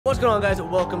What's going on, guys?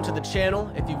 Welcome to the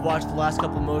channel. If you've watched the last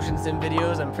couple motion sim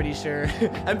videos, I'm pretty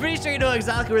sure you know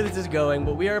exactly where this is going,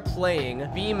 but we are playing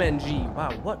BeamNG.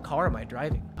 Wow, what car am I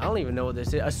driving? I don't even know what this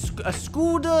is. A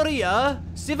Scuderia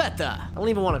Civetta. I don't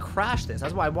even want to crash this.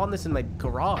 That's why I want this in my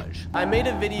garage. I made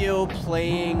a video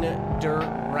playing Dirt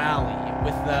Rally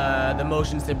with the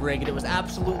motion sim rig, and it was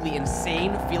absolutely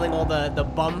insane. Feeling all the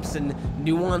bumps and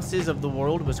nuances of the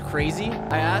world was crazy.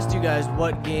 I asked you guys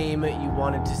what game you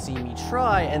wanted to see me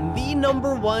try, and the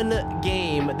 #1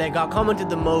 game that got commented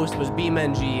the most was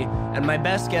BeamNG, and my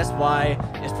best guess why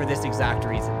is for this exact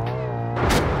reason.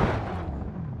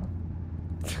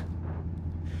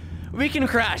 We can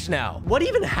crash now. What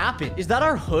even happened? Is that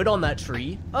our hood on that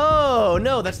tree? Oh,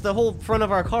 no, that's the whole front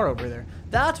of our car over there.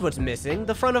 That's what's missing,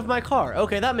 the front of my car.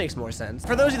 Okay, that makes more sense.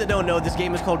 For those of you that don't know, this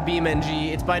game is called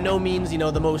BeamNG. It's by no means, you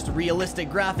know, the most realistic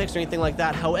graphics or anything like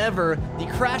that. However, the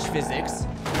crash physics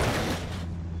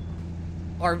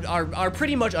are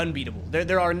pretty much unbeatable.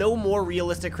 There are no more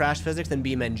realistic crash physics than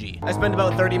BeamNG. I spent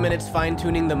about 30 minutes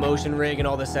fine-tuning the motion rig and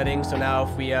all the settings, so now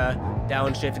if we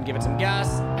downshift and give it some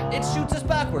gas, it shoots us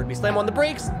backward. We slam on the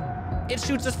brakes, it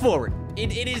shoots us forward.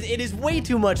 It is way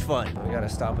too much fun. We gotta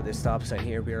stop at this stop sign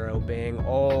here. We are obeying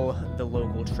all the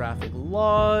local traffic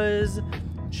laws.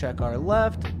 Check our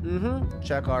left,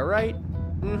 check our right,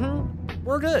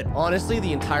 we're good. Honestly,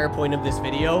 the entire point of this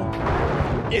video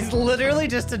is literally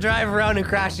just to drive around and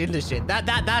crash into shit.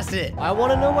 That's it. I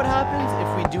want to know what happens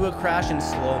if we do a crash in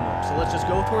slow-mo. So let's just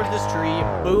go towards this tree.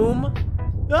 Boom.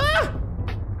 Ah!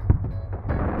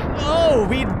 Oh,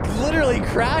 we literally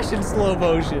crashed in slow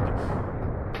motion.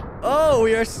 Oh,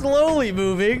 we are slowly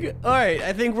moving. All right,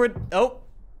 I think we're... Oh.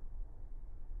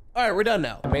 All right, we're done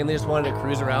now. I mainly just wanted to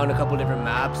cruise around a couple different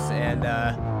maps and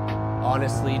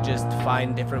honestly just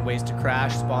find different ways to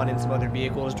crash, spawn in some other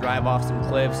vehicles, drive off some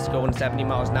cliffs, going 70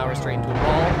 miles an hour straight into a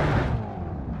wall.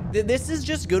 This is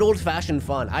just good old-fashioned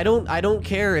fun. I don't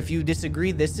care if you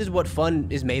disagree. This is what fun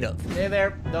is made of. Hey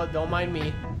there, don't mind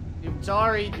me.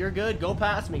 Sorry, you're good. Go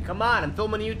past me. Come on, I'm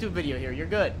filming a YouTube video here. You're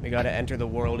good. We gotta enter the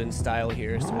world in style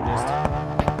here, so we'll just...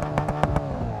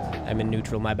 I'm in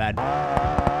neutral, my bad.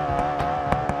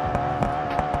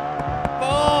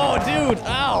 Oh, dude,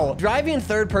 ow. Driving in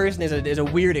third person is a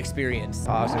weird experience.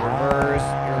 Pause and reverse,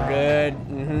 you're good.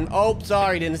 Oh,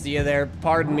 sorry, didn't see you there.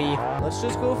 Pardon me. Let's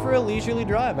just go for a leisurely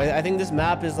drive. I think this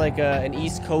map is like an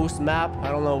East Coast map. I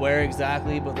don't know where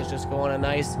exactly, but let's just go on a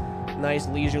nice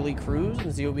leisurely cruise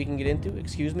and see what we can get into.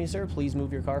 Excuse me, sir, please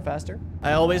move your car faster.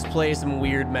 I always play some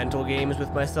weird mental games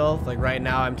with myself. Like right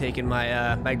now, I'm taking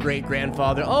my my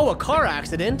great-grandfather. Oh, a car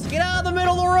accident. Get out of the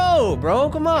middle of the road, bro.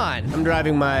 Come on. I'm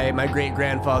driving my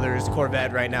great-grandfather's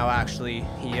Corvette right now, actually.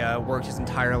 He worked his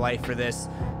entire life for this.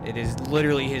 It is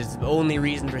literally his only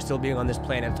reason for still being on this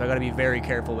planet, so I gotta be very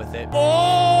careful with it.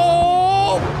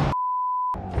 Oh!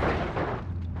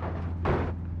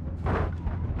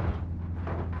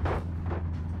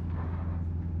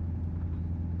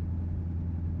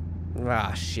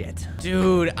 Ah, shit.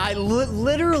 Dude, I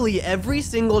literally every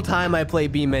single time I play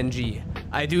BeamNG,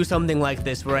 I do something like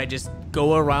this where I just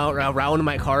go around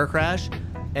my car crash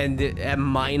and am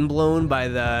mind blown by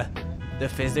the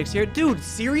physics here. Dude,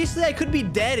 seriously? I could be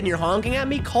dead and you're honking at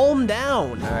me? Calm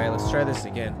down. All right, let's try this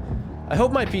again. I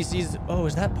hope my PC's... Oh,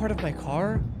 is that part of my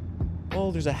car?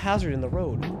 Oh, there's a hazard in the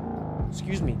road.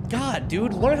 Excuse me. God,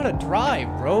 dude, learn how to drive,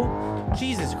 bro.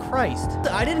 Jesus Christ.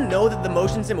 I didn't know that the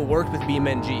motion sim worked with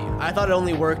BeamNG. I thought it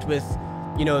only worked with,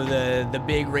 you know, the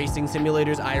big racing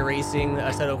simulators, iRacing,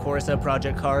 Assetto Corsa,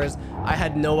 Project Cars. I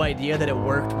had no idea that it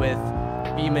worked with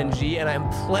BeamNG, and I'm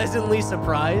pleasantly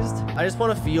surprised. I just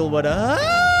want to feel what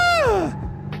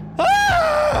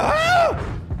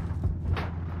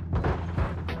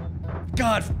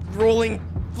God,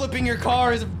 flipping your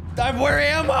car is... Where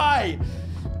am I?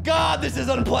 God, this is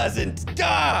unpleasant.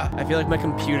 God! I feel like my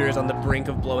computer is on the brink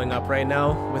of blowing up right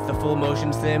now with the full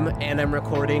motion sim, and I'm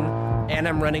recording, and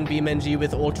I'm running BeamNG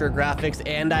with ultra graphics,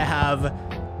 and I have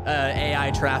AI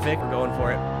traffic. We're going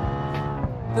for it.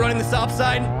 Running the stop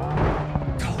sign.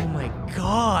 Oh my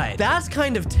God. That's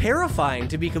kind of terrifying,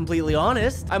 to be completely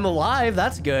honest. I'm alive.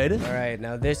 That's good. All right,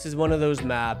 now this is one of those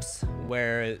maps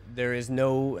where there is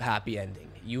no happy ending.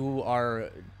 You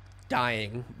are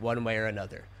dying one way or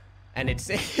another. And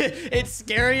it's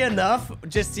scary enough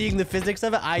just seeing the physics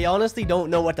of it. I honestly don't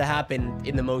know what to happen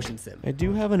in the motion sim. I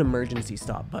do have an emergency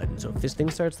stop button, so if this thing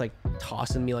starts like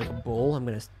tossing me like a bull, I'm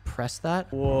gonna press that.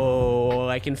 Whoa,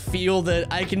 I can feel the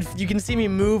you can see me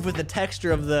move with the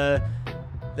texture of the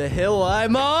hill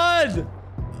I'm on.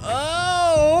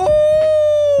 Oh,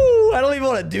 I don't even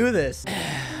want to do this.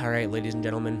 All right, ladies and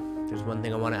gentlemen, there's one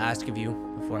thing I want to ask of you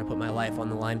before I put my life on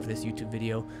the line for this YouTube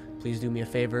video. Please do me a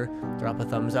favor, drop a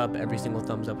thumbs up. Every single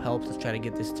thumbs up helps. Let's try to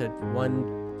get this to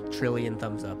 1 trillion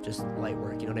thumbs up. Just light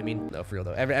work, you know what I mean? No, for real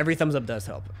though. Every thumbs up does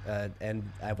help. And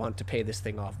I want to pay this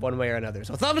thing off one way or another.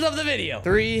 So thumbs up the video.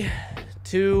 3,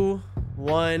 2,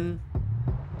 1.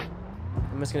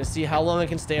 I'm just gonna see how long I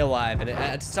can stay alive. And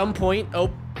at some point, oh,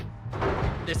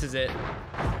 this is it.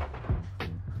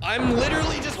 I'm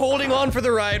literally just holding on for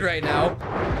the ride right now.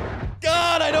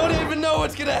 God, I don't even know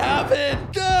what's gonna happen.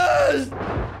 God,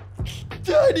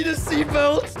 I need a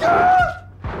seatbelt. God,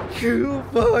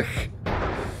 fuck.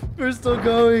 We're still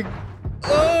going.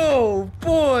 Oh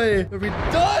boy, are we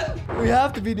done? We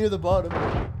have to be near the bottom.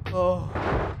 Oh.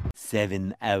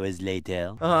 7 hours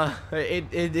later.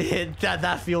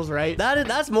 That feels right.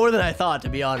 That's more than I thought, to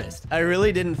be honest. I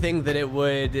really didn't think that it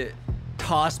would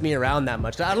toss me around that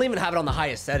much. I don't even have it on the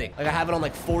highest setting. Like I have it on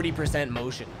like 40%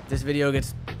 motion. This video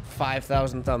gets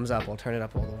 5,000 thumbs up. I'll turn it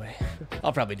up all the way.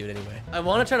 I'll probably do it anyway. I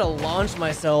want to try to launch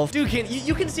myself. Dude,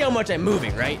 you can see how much I'm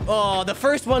moving, right? Oh, the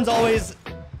first one's always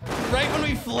right when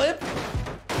we flip.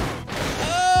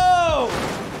 Oh!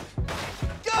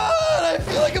 God, I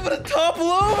feel like I'm gonna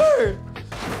topple over.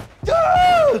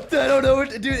 God, I don't know what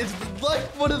to do. It's like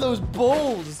one of those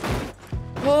bowls.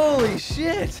 Holy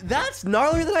shit. That's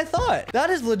gnarlier than I thought. That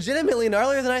is legitimately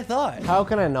gnarlier than I thought. How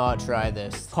can I not try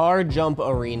this? Car jump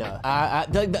arena.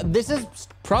 This is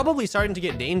probably starting to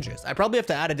get dangerous. I probably have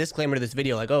to add a disclaimer to this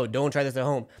video like, oh, don't try this at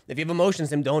home. If you have a motion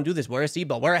sim, don't do this. Wear a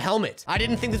seatbelt, wear a helmet. I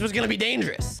didn't think this was gonna be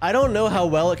dangerous. I don't know how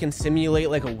well it can simulate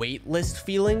like a weightless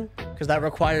feeling because that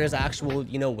requires actual,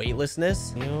 you know,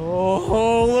 weightlessness.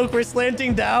 Oh, look, we're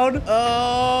slanting down.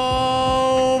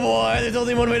 Oh boy, there's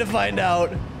only one way to find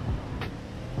out.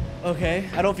 Okay,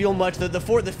 I don't feel much. The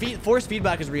force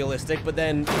feedback is realistic, but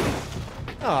then,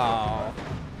 oh,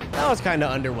 that was kind of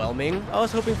underwhelming. I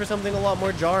was hoping for something a lot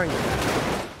more jarring than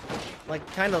that.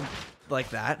 Like, kind of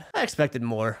like that. I expected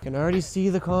more. I can already see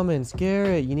the comments.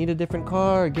 Garrett, you need a different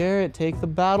car. Garrett, take the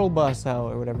battle bus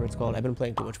out, or whatever it's called. I've been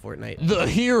playing too much Fortnite. The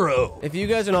Hero. If you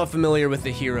guys are not familiar with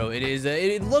the Hero, it is,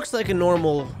 it looks like a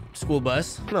normal school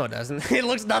bus. No, it doesn't. It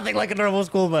looks nothing like a normal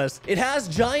school bus. It has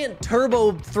giant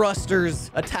turbo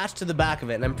thrusters attached to the back of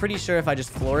it, and I'm pretty sure if I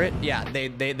just floor it, yeah,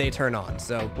 they turn on.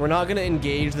 So we're not gonna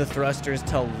engage the thrusters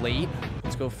till late.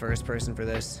 Let's go first person for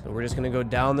this. So we're just gonna go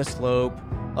down the slope.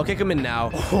 I'll kick him in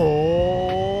now. Oh.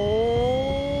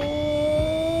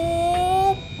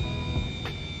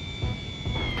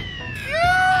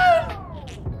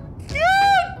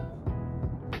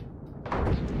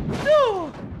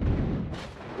 No.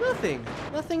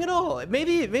 Nothing at all.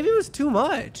 Maybe it was too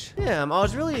much. Damn, I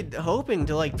was really hoping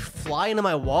to like fly into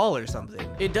my wall or something.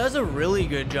 It does a really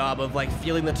good job of like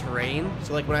feeling the terrain.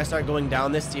 So like when I start going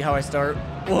down this, see how I start,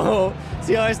 whoa,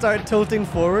 see how I start tilting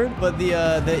forward? But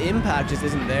the impact just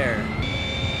isn't there.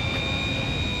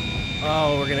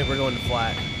 Oh, we're going to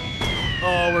flat.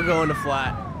 Oh, we're going to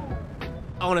flat.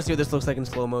 I want to see what this looks like in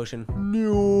slow motion.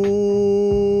 No.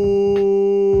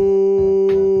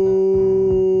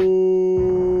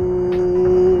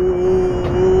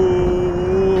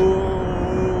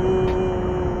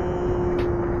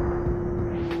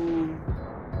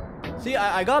 See,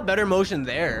 I got better motion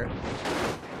there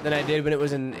than I did when it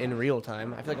was in real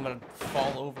time. I feel like I'm gonna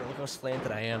fall over. Look how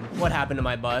slanted I am. What happened to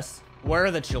my bus? Where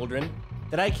are the children?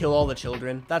 Did I kill all the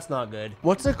children? That's not good.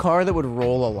 What's a car that would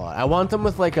roll a lot? I want them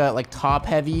with like a top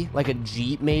heavy, like a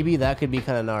Jeep maybe. That could be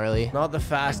kind of gnarly. Not the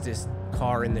fastest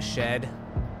car in the shed,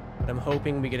 but I'm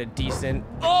hoping we get a decent.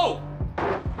 Oh!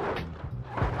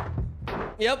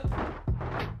 Yep.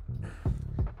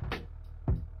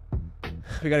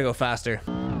 We gotta go faster.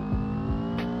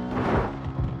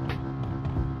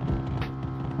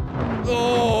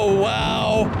 Oh,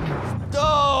 wow.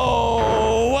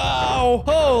 Oh, wow.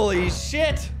 Holy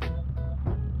shit.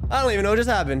 I don't even know what just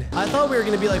happened. I thought we were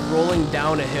gonna be like rolling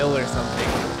down a hill or something,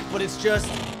 but it's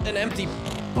just an empty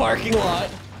parking lot.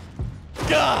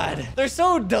 God, they're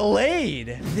so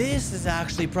delayed. This is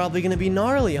actually probably gonna be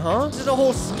gnarly, huh? This is a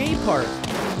whole skate park.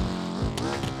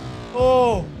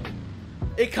 Oh,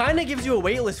 it kind of gives you a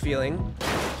weightless feeling,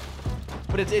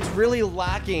 but it's really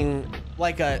lacking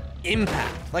like a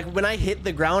impact. Like when I hit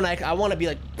the ground, I want to be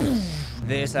like,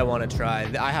 this I want to try.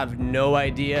 I have no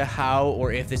idea how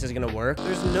or if this is gonna work.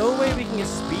 There's no way we can get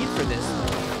speed for this.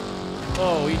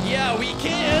 Oh yeah, we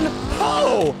can.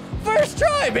 Oh, first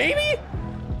try, baby.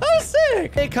 That was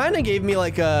sick. It kind of gave me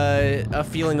like a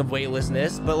feeling of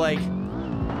weightlessness, but like,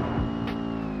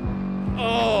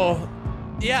 oh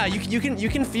yeah, you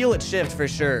can feel it shift for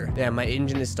sure. Damn, my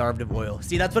engine is starved of oil.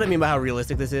 See, that's what I mean by how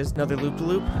realistic this is. Another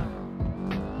loop-to-loop.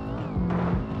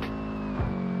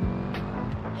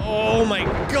 Oh my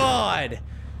God.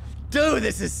 Dude,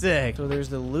 this is sick. So there's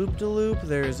the loop-de-loop.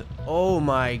 There's, oh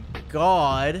my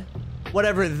God.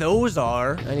 Whatever those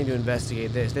are. I need to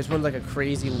investigate this. This one's like a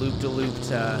crazy loop-de-loop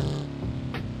to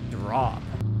drop.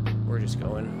 We're just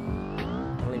going.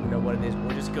 I don't even know what it is. We're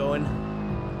just going.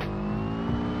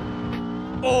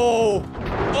 Oh!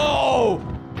 Oh!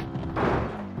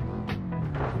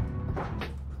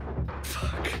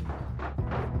 Fuck.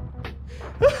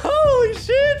 Holy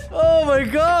shit! Oh my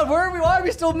God, where are we? Why are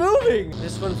we still moving?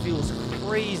 This one feels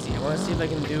crazy. I want to see if I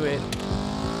can do it in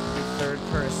third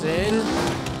person.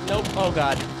 Nope. Oh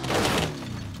God.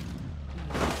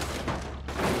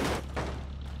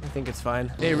 I think it's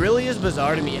fine. It really is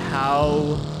bizarre to me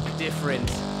how different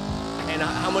and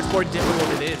how much more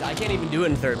difficult it is. I can't even do it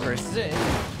in third person.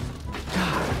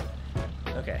 God.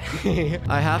 Okay.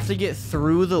 I have to get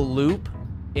through the loop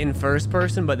in first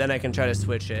person, but then I can try to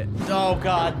switch it. Oh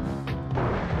God.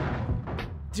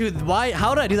 Dude, why?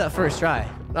 How did I do that first try?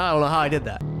 I don't know how I did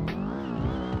that.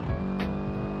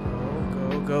 Go,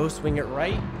 go, go. Swing it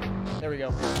right. There we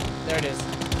go. There it is.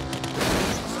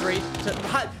 Straight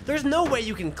to... There's no way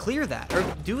you can clear that or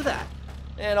do that.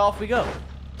 And off we go.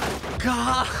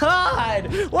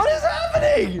 God! What is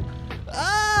happening?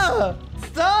 Ah!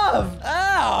 Stop!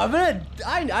 Ow!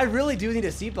 I really do need a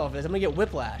seatbelt for this. I'm gonna get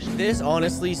whiplash. This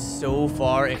honestly so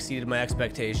far exceeded my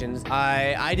expectations.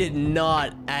 I did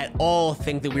not at all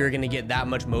think that we were gonna get that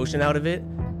much motion out of it.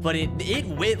 But it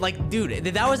went, like, dude,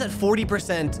 that was at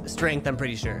 40% strength, I'm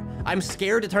pretty sure. I'm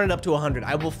scared to turn it up to 100.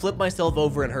 I will flip myself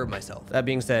over and hurt myself. That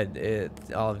being said,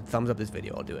 I'll thumbs up this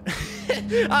video. I'll do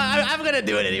it. I'm gonna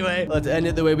do it anyway. Let's end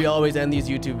it the way we always end these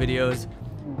YouTube videos.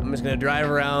 I'm just gonna drive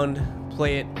around,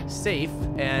 play it safe,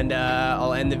 and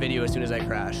I'll end the video as soon as I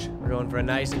crash. We're going for a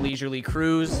nice leisurely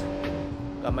cruise.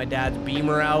 Got my dad's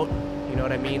Beamer out. You know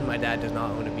what I mean? My dad does not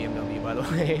own a BeamNG, by the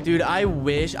way. Dude,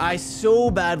 I so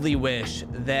badly wish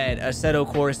that Assetto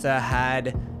Corsa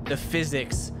had the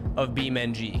physics of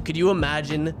BeamNG. Could you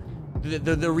imagine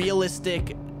the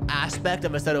realistic aspect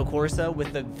of Assetto Corsa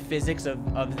with the physics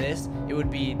of this? It would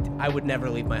be, I would never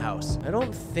leave my house. I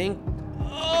don't think,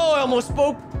 oh, I almost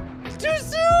spoke too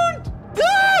soon.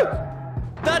 Ah!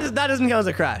 That doesn't count as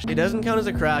a crash. It doesn't count as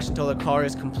a crash until the car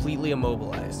is completely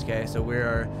immobilized, okay? So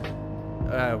we're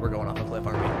going off a cliff,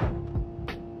 aren't we?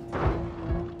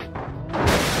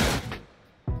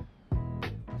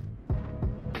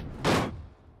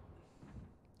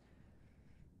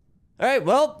 All right,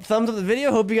 well, thumbs up the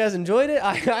video. Hope you guys enjoyed it.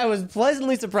 I was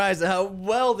pleasantly surprised at how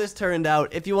well this turned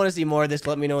out. If you want to see more of this,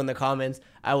 let me know in the comments.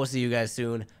 I will see you guys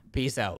soon. Peace out.